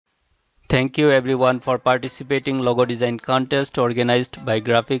Thank you everyone for participating logo design contest organized by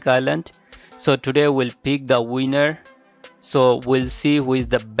Graphic Island. So today we'll pick the winner. So we'll see who is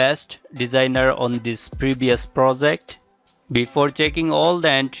the best designer on this previous project. Before checking all the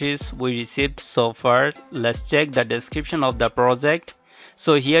entries we received so far, let's check the description of the project.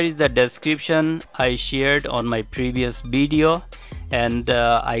 So here is the description I shared on my previous video, and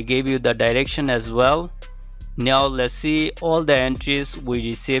I gave you the direction as well. Now let's see all the entries we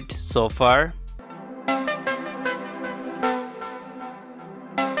received so far.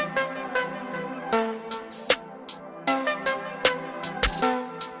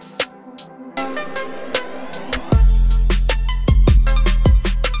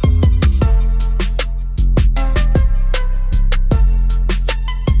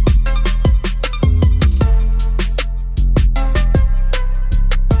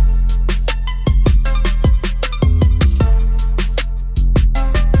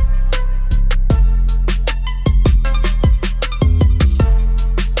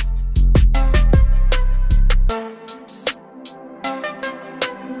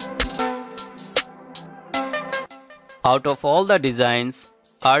 Out of all the designs,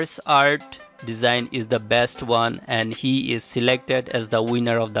 Ars Art design is the best one and he is selected as the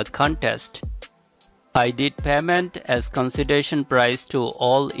winner of the contest. I did payment as consideration price to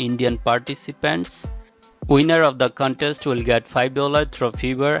all Indian participants. Winner of the contest will get $5 through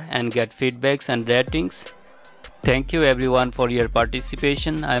Fiverr and get feedbacks and ratings. Thank you everyone for your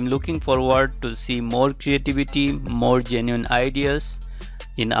participation. I am looking forward to see more creativity, more genuine ideas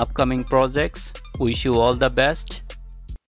in upcoming projects. Wish you all the best.